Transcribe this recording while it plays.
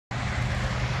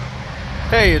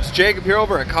Hey, it's Jacob here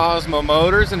over at Cosmo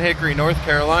Motors in Hickory, North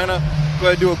Carolina. Go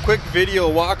ahead and do a quick video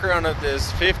walk around of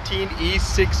this 15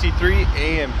 E63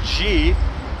 AMG.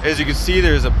 As you can see,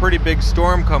 there's a pretty big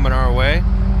storm coming our way.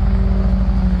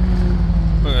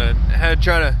 I'm gonna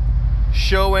try to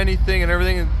show anything and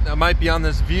everything that might be on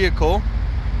this vehicle.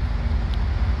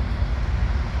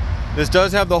 This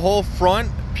does have the whole front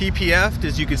PPF'd,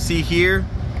 as you can see here.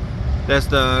 That's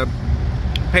the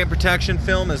paint protection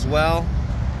film as well.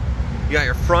 You got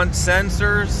your front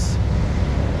sensors.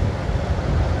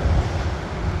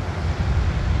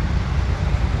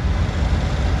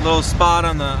 Little spot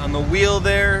on the wheel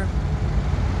there.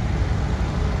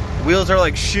 Wheels are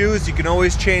like shoes, you can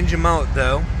always change them out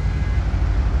though.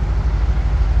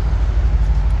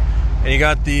 And you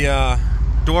got the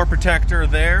door protector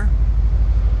there.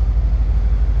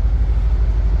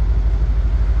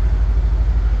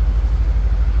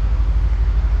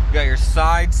 You got your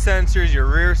side sensors, your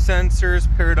rear sensors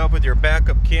paired up with your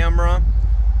backup camera.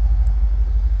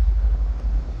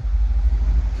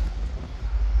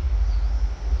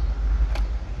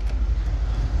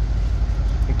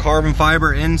 Carbon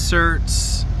fiber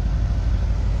inserts.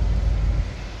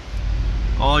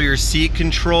 All your seat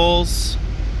controls.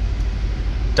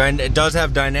 It does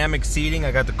have dynamic seating.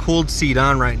 I got the cooled seat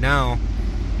on right now.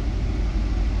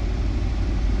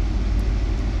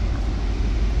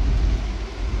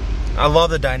 I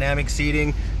love the dynamic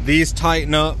seating. These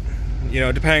tighten up, you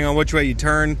know, depending on which way you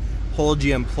turn, hold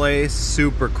you in place.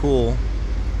 Super cool.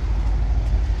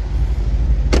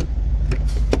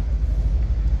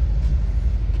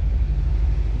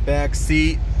 Back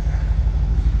seat,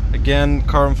 again,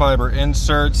 carbon fiber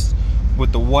inserts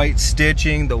with the white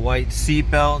stitching, the white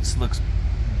seat belts. Looks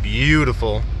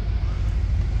beautiful.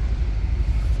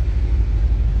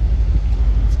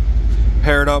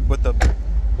 Paired up with the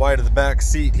white of the back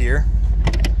seat here.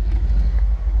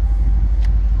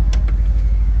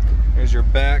 Here's your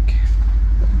back.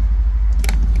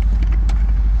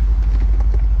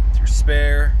 Your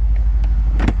spare.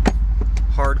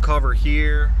 Hardcover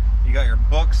here. You got your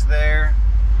books there.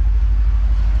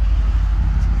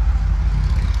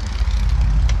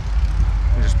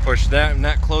 You just push that and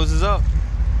that closes up.